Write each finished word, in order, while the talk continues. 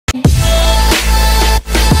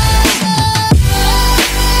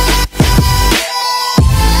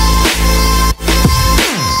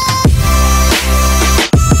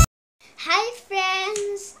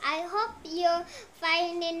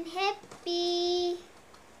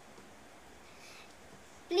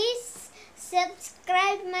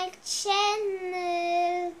subscribe my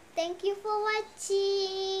channel. Thank you for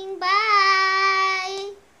watching.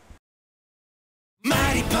 Bye.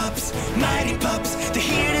 Mighty pups, they're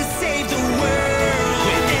here to save the world.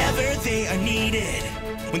 Whenever they are needed,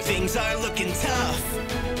 when things are looking tough,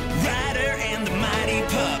 Ryder and the mighty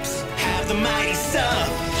pups have the mighty stuff.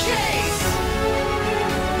 Chase,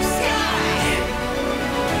 Sky,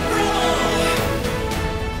 Roll,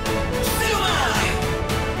 Zuma,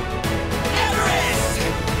 Everest,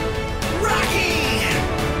 Rocky,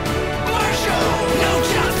 Marshall. No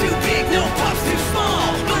job's too big, no pups too small.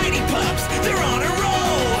 Mighty pups, they're on a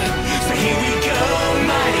roll. So here we go,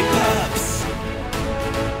 mighty pups.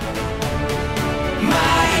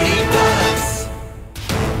 Mighty pups.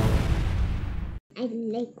 I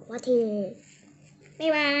like water. Bye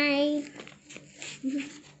bye.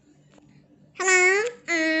 Hello,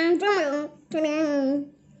 I'm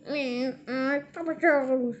Paw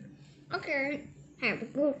Patrol. Okay, have a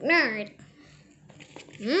good night.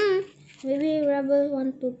 Maybe Rebel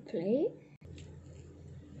want to play?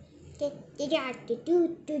 Hello,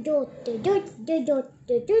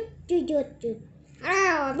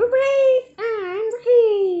 everybody. I'm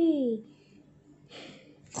Ricky.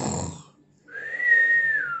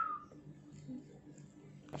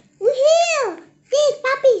 Woohoo! These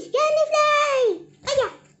puppies gonna fly! Oh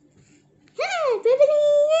yeah! Hello, everybody!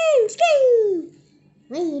 I'm Sky.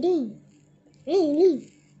 What are you doing? Really?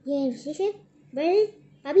 You have sister, brothers,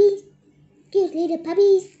 puppies, cute little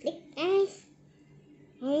puppies, like eyes.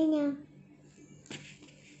 I know.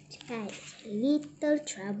 Sky's in little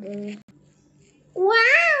trouble. Wow!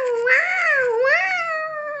 Wow! Wow!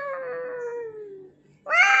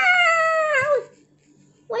 Wow!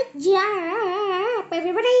 What's up,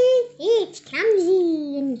 everybody? It's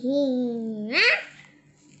clumsy in here.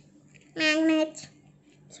 Magnet.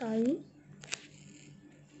 Sorry.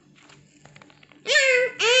 Hello,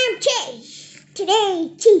 I'm Chase.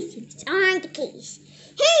 Today, Chase is on the case.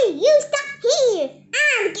 Hey, you stop here.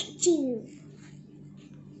 I'll get you.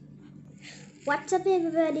 What's up,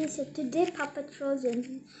 everybody? So today, Paw Patrols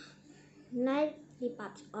and Nightly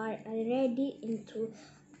Pups are already into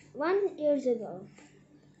 1 year ago.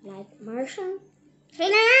 Like Marshall,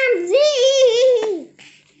 Ramsey,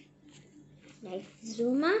 like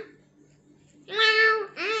Zuma,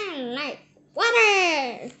 and like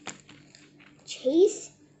water.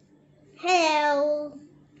 Chase, hell,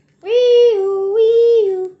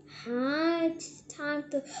 wee-oo. It's time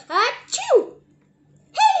to achoo.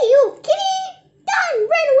 Hey, you kitty, don't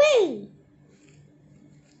run away.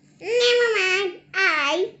 Never mind,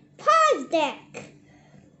 I pause deck.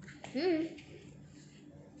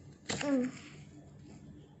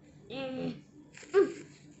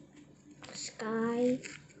 Sky.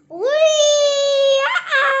 Wee!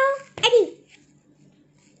 Eddie.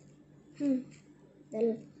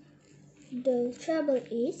 The trouble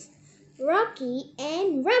is Rocky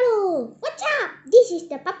and Rebel. What's up? This is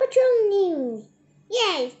the Paw Patrol news.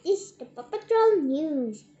 Yes, this is the Paw Patrol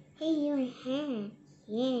news. Hey, your hair.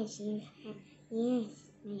 Yes, your hair. Yes,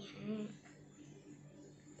 my hair.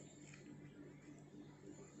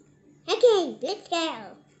 Okay, let's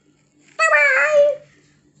go. Bye-bye.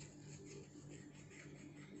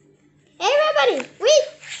 Hey, everybody, wait.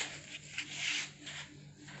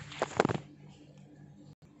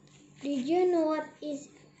 Did you know what is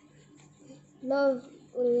love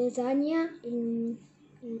lasagna in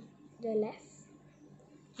the left?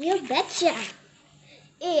 You betcha.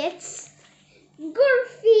 It's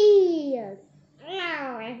Garfield.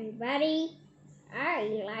 Hello, everybody. I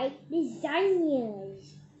like lasagnas.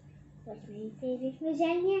 What's my favorite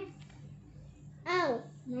lasagna? Oh,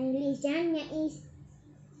 my lasagna is...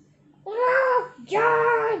 Oh,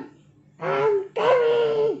 John! I'm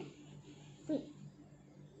coming! Wait.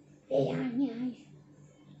 Lasagna.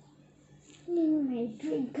 My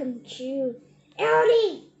dream come true.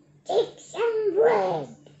 Ellie, take some bread.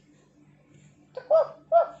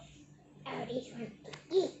 Ellie wants to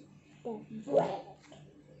eat the bread.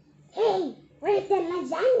 Hey, where's the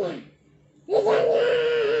lasagna? Lasagna!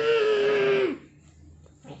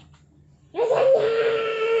 Lasagna!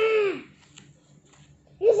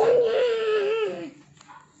 Lasagna!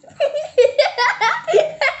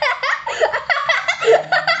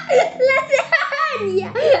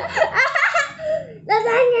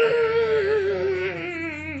 Lasagna! Lasagna!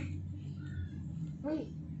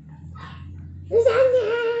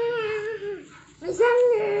 Lasagna!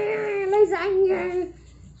 Lasagna! Lasagna!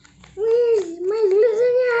 Where's my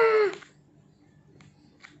lasagna?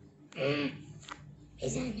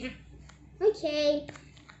 Lasagna. Okay.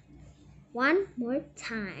 One more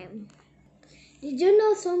time. Did you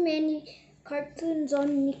know so many Cartoons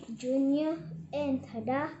on Nick Jr. and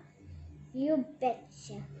Tada, you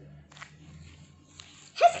betcha.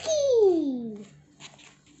 Husky!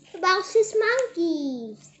 About his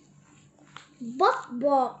monkeys. Bok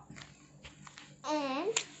Bok.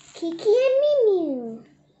 And Kiki and Mimi.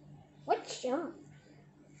 What's up?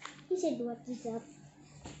 He said, what is up?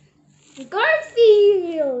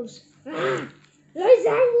 Garfield!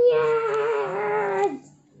 Lasagnas!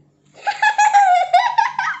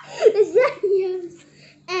 Lasagnas!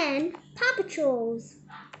 And Paw Patrols.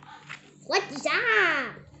 What's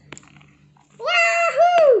up?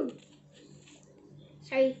 Wahoo!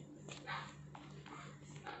 Sorry.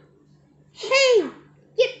 Hey!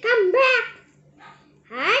 You come back!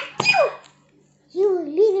 Achoo! You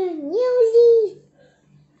little newsie!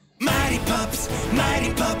 Mighty pups,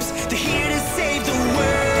 they're here to save the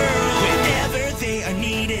world. Whenever they are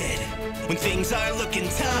needed, when things are looking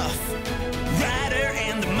tough, Ryder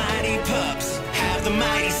and the mighty pups have the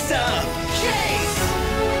mighty stuff. Chase!